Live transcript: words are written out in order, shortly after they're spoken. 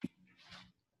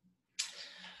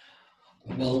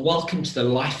Well, welcome to the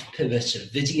Life Pivot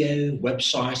video,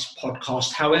 website,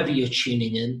 podcast, however you're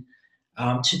tuning in.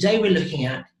 Today we're looking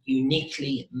at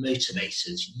uniquely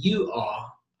motivated. You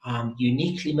are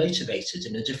uniquely motivated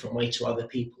in a different way to other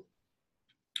people.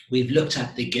 We've looked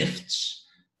at the gifts,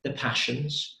 the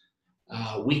passions,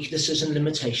 weaknesses and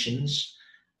limitations,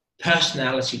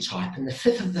 personality type, and the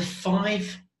fifth of the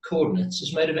five coordinates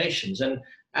is motivations. And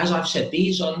as I've said,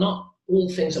 these are not all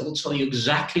things that will tell you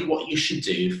exactly what you should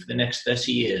do for the next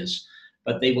 30 years,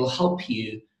 but they will help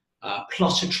you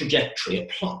plot a trajectory, a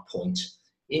plot point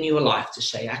in your life to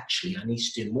say, actually, I need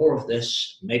to do more of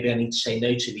this. Maybe I need to say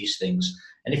no to these things.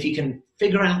 And if you can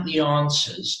figure out the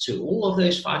answers to all of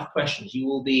those five questions, you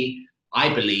will be,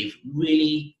 I believe,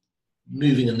 really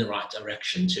moving in the right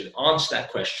direction to answer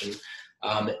that question.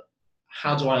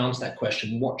 How do I answer that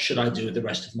question? What should I do with the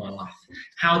rest of my life?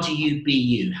 How do you be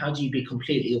you? How do you be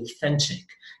completely authentic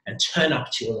and turn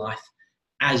up to your life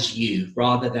as you,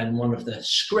 rather than one of the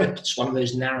scripts, one of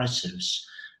those narratives,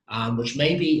 which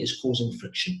maybe is causing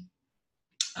friction?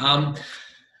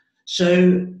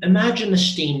 So imagine a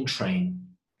steam train.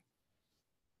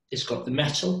 It's got the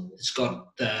metal, it's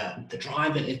got the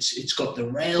driver, it's got the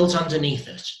rails underneath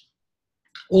it.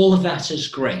 All of that is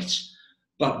great,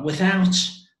 but without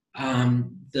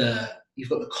you've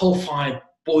got the coal-fired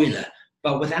boiler,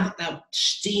 but without that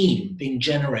steam being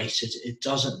generated, it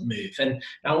doesn't move. And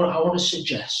I want to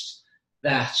suggest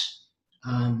that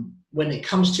when it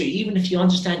comes to, even if you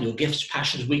understand your gifts,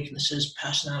 passions, weaknesses,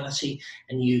 personality,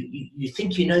 and you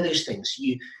think you know those things,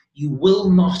 you will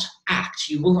not act,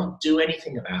 you will not do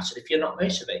anything about it if you're not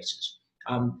motivated.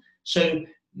 So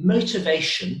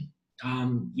motivation,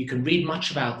 you can read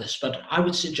much about this, but I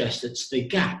would suggest it's the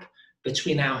gap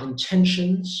between our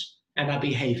intentions and our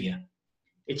behavior.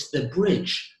 It's the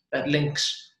bridge that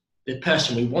links the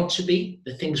person we want to be,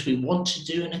 the things we want to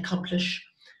do and accomplish,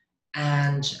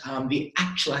 and the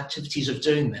actual activities of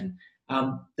doing them.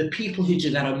 The people who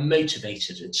do that are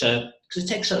motivated. Because it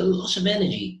takes a lot of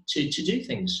energy to do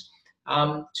things.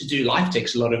 To do life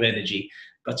takes a lot of energy,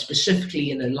 but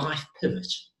specifically in a life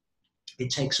pivot,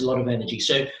 it takes a lot of energy.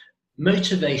 So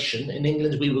motivation, in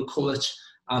England we would call it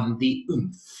the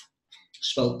oomph,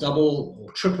 spelled double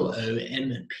or triple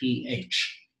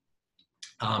O-M-P-H.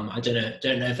 I don't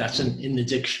know if that's in the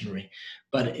dictionary,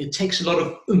 but it takes a lot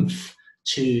of oomph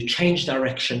to change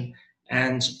direction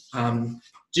and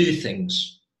do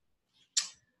things.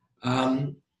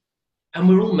 And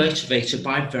we're all motivated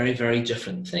by very, very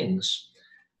different things.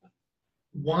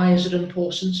 Why is it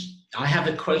important? I have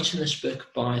a quote in this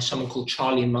book by someone called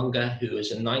Charlie Munger, who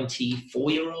is a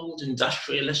 94-year-old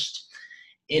industrialist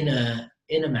in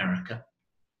America.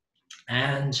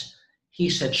 And he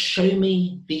said, show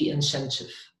me the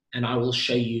incentive and I will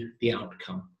show you the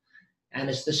outcome. And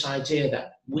it's this idea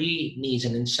that we need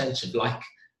an incentive like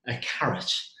a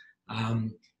carrot.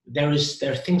 There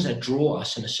are things that draw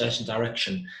us in a certain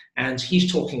direction. And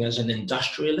he's talking as an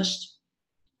industrialist,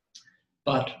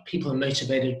 but people are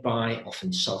motivated by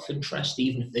often self-interest,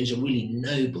 even if those are really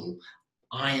noble.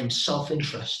 I am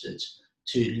self-interested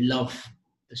to love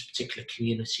this particular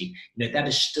community. That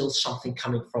is still something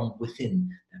coming from within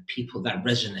people that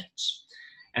resonates.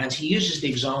 And he uses the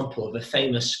example of a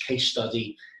famous case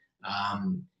study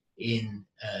in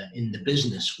the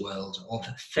business world of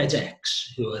FedEx,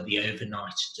 who are the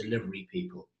overnight delivery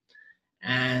people.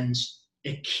 And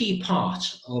a key part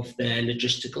of their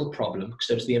logistical problem, because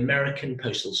there was the American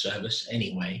Postal Service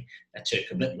anyway, that took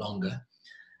a bit longer,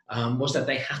 was that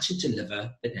they had to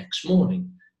deliver the next morning.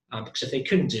 Because if they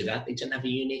couldn't do that, they didn't have a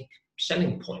unique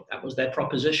selling point. That was their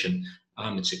proposition.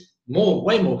 It's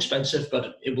way more expensive,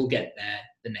 but it will get there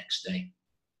the next day.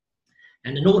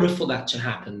 And in order for that to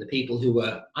happen, the people who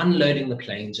were unloading the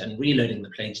planes and reloading the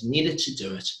planes needed to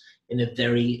do it in a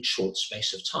very short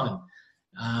space of time.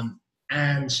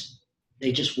 And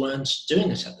they just weren't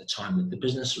doing it at the time. The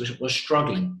business was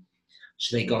struggling.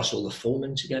 So they got all the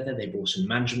foremen together, they brought in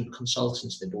management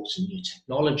consultants, they brought in new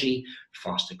technology,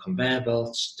 faster conveyor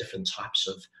belts, different types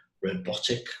of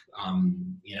robotic,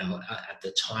 at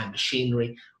the time,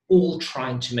 machinery, all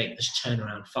trying to make this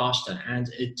turnaround faster, and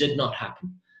it did not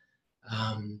happen.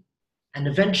 And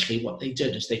eventually what they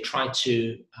did is they tried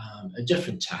a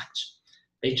different tact.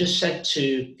 They just said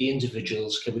to the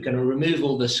individuals, okay, we're going to remove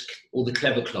all the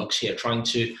clever clogs here trying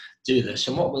to do this.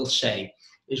 And what we'll say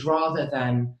is, rather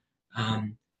than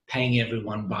paying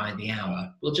everyone by the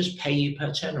hour, we'll just pay you per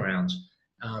turnaround,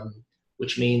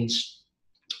 which means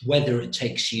whether it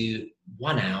takes you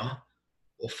 1 hour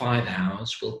or 5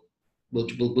 hours,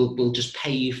 we'll just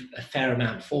pay you a fair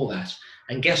amount for that.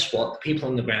 And guess what? The people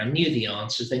on the ground knew the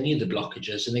answers, they knew the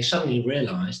blockages, and they suddenly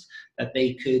realized that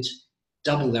they could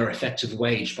double their effective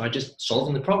wage by just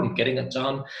solving the problem, getting it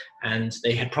done. And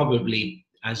they had probably,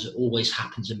 as always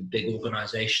happens in big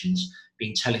organizations,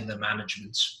 been telling the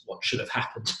management what should have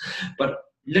happened. But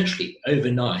literally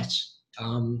overnight,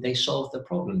 they solved the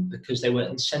problem because they were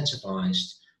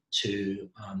incentivized to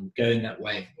go in that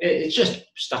way. It's just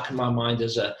stuck in my mind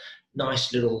as a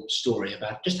nice little story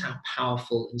about just how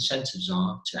powerful incentives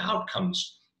are to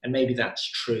outcomes. And maybe that's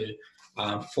true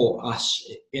for us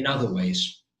in other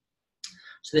ways.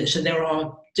 So there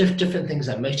are different things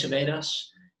that motivate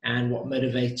us, and what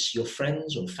motivates your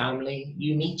friends or family.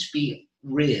 You need to be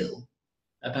real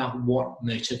about what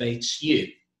motivates you.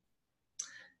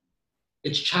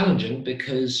 It's challenging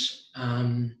because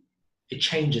it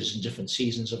changes in different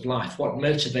seasons of life. What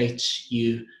motivates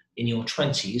you in your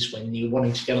 20s when you're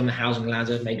wanting to get on the housing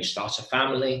ladder, maybe start a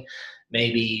family,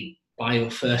 maybe buy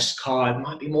your first car, it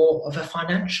might be more of a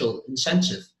financial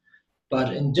incentive.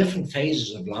 But in different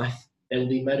phases of life, they will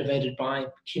be motivated by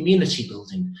community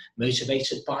building,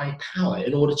 motivated by power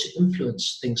in order to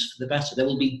influence things for the better. There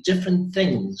will be different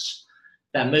things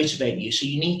that motivate you. So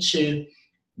you need to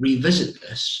revisit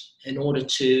this in order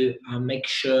to make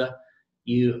sure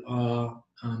you are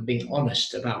being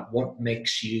honest about what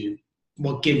gives you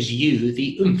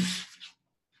the oomph.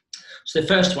 So the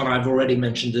first one I've already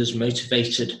mentioned is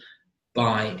motivated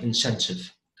by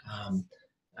incentive.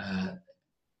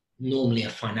 Normally a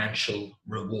financial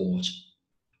reward.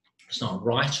 It's not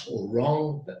right or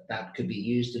wrong, but that could be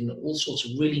used in all sorts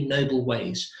of really noble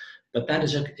ways. But that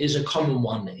is a common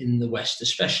one in the West,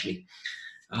 especially.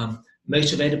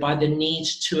 Motivated by the need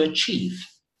to achieve.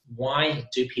 Why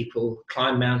do people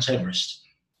climb Mount Everest?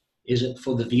 Is it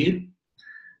for the view?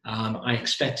 I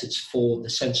expect it's for the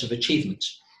sense of achievement,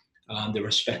 the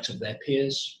respect of their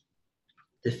peers,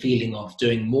 the feeling of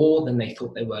doing more than they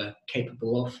thought they were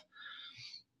capable of.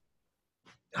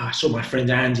 I saw my friend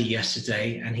Andy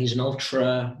yesterday, and he's an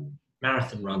ultra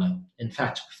marathon runner. In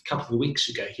fact, a couple of weeks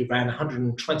ago, he ran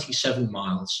 127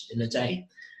 miles in a day.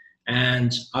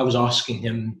 And I was asking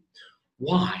him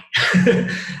why.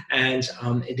 And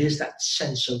it is that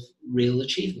sense of real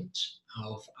achievement,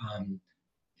 of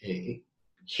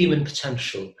human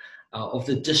potential, of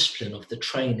the discipline, of the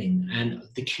training, and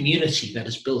the community that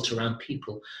is built around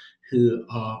people who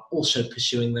are also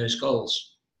pursuing those goals.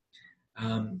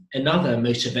 Another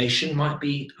motivation might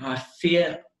be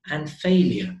fear and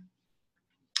failure.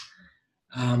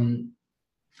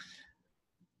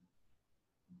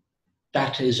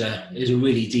 That is a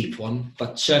really deep one,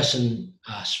 but certain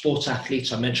sports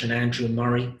athletes, I mentioned Andrew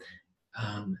Murray,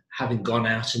 having gone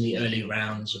out in the early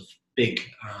rounds of big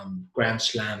Grand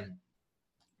Slam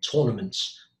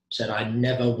tournaments, said, I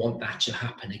never want that to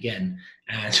happen again.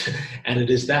 And it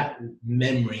is that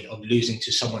memory of losing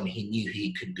to someone he knew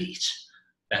he could beat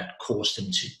that caused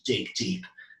him to dig deep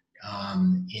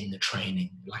in the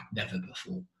training like never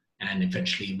before, and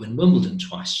eventually win Wimbledon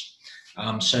twice.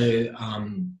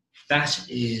 That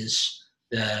is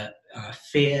the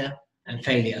fear and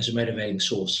failure as a motivating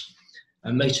source.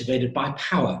 Motivated by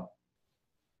power.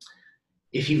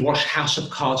 If you've watched House of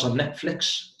Cards on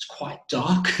Netflix, it's quite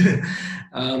dark,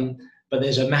 but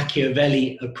there's a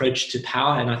Machiavelli approach to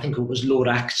power, and I think it was Lord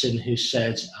Acton who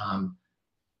said,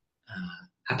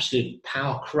 absolute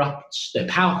power corrupts, the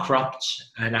power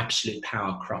corrupts, and absolute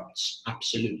power corrupts,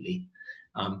 absolutely.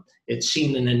 It's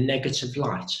seen in a negative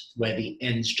light, where the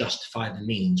ends justify the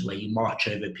means, where you march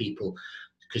over people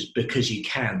because you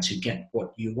can to get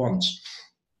what you want.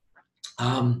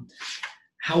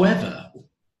 However,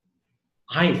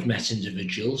 I've met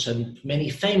individuals, and many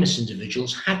famous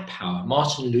individuals had power.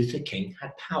 Martin Luther King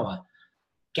had power.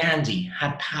 Gandhi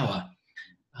had power.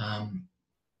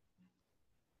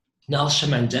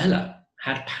 Nelson Mandela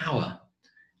had power.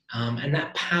 And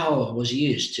that power was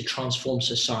used to transform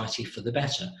society for the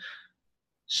better.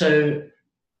 So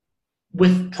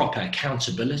with proper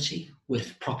accountability,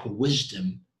 with proper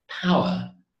wisdom,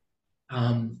 power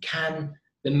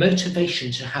the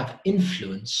motivation to have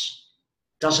influence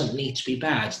doesn't need to be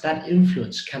bad. That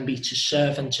influence can be to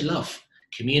serve and to love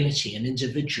community and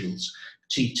individuals,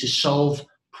 to solve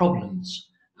problems.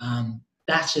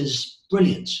 That is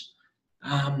brilliant.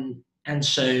 And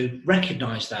so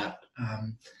recognize that.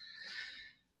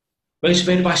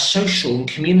 Motivated by social and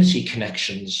community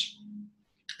connections.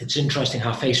 It's interesting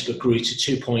how Facebook grew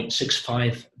to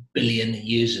 2.65 billion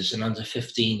users in under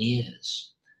 15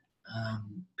 years.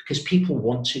 Because people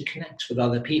want to connect with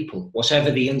other people, whatever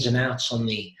the ins and outs on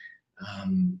the,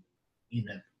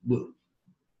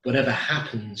 whatever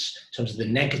happens in terms of the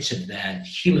negative there,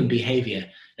 human behavior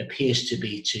appears to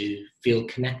be to feel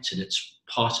connected. It's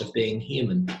part of being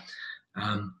human.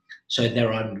 So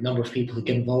there are a number of people who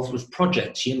get involved with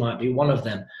projects. You might be one of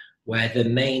them, where the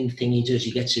main thing you do is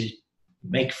you get to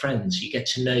make friends, you get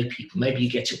to know people, maybe you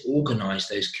get to organize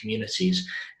those communities,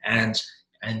 and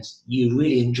you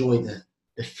really enjoy the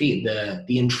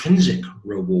intrinsic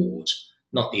reward,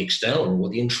 not the external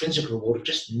reward, the intrinsic reward of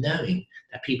just knowing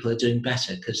that people are doing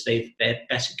better because they're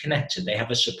better connected, they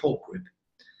have a support group.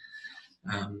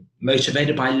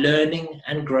 Motivated by learning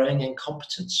and growing in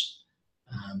competence.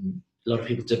 A lot of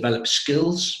people develop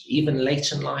skills even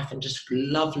late in life and just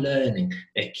love learning.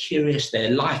 They're curious, they're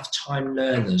lifetime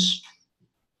learners.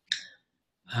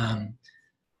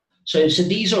 So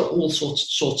these are all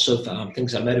sorts of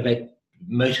things that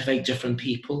motivate different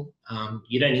people.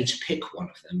 You don't need to pick one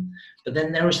of them. But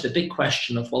then there is the big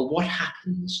question of, well, what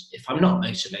happens if I'm not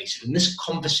motivated? And this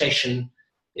conversation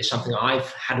is something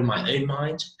I've had in my own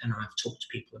mind and I've talked to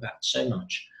people about so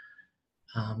much.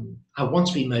 I want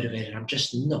to be motivated, I'm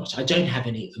just not. I don't have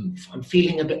any oomph. I'm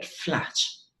feeling a bit flat.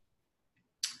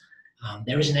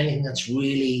 There isn't anything that's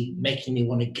really making me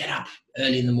want to get up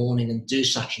early in the morning and do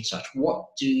such and such. What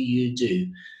do you do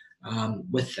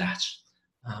with that?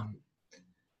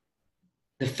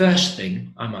 The first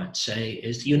thing I might say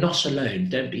is you're not alone.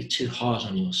 Don't be too hard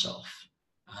on yourself.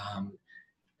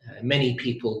 Many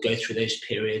people go through those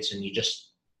periods and you just,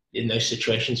 in those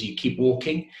situations, you keep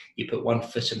walking, you put one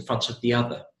foot in front of the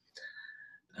other.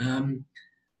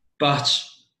 But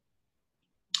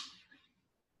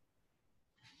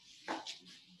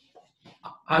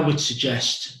I would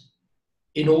suggest,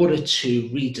 in order to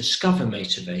rediscover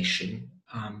motivation,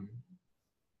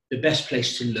 the best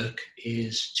place to look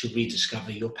is to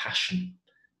rediscover your passion.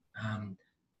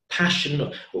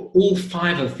 Passion, all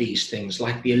five of these things,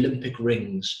 like the Olympic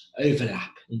rings,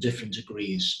 overlap in different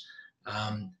degrees.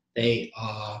 They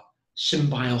are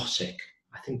symbiotic.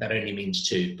 I think that only means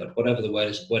two, but whatever the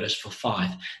word is for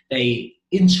five. They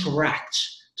interact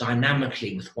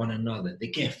dynamically with one another,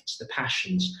 the gifts, the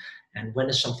passions. And when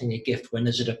is something a gift? When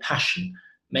is it a passion?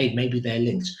 Maybe they're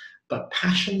linked. But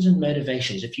passions and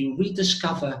motivations, if you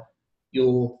rediscover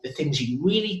the things you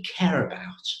really care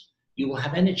about, you will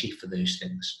have energy for those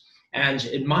things. And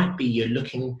it might be you're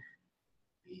looking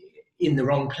in the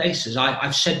wrong places.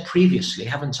 I've said previously,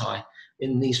 haven't I,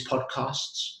 in these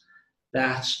podcasts,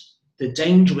 that the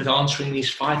danger with answering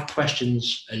these 5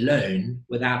 questions alone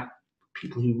without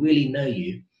people who really know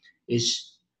you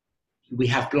is we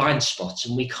have blind spots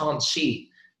and we can't see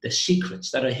the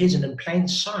secrets that are hidden in plain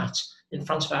sight in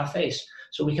front of our face.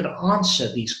 So we can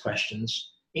answer these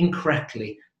questions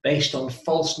incorrectly based on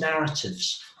false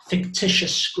narratives,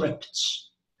 fictitious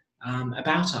scripts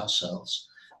about ourselves.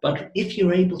 But if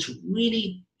you're able to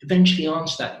really eventually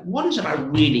answer that, what is it I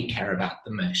really care about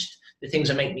the most? The things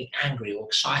that make me angry or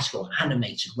excited or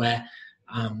animated, where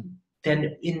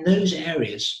then in those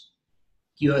areas,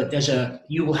 you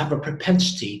will have a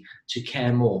propensity to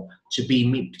care more, to be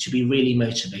really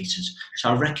motivated. So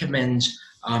I recommend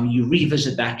you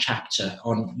revisit that chapter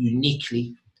on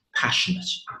uniquely passionate.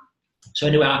 So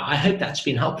anyway, I hope that's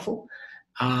been helpful.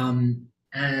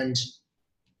 And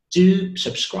do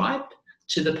subscribe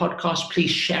to the podcast. Please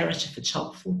share it if it's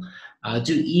helpful.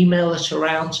 Do email it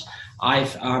around.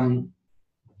 I've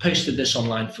posted this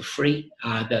online for free.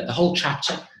 The whole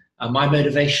chapter, my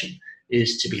motivation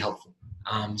is to be helpful.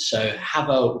 So have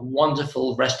a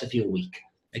wonderful rest of your week.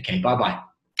 Okay, bye-bye.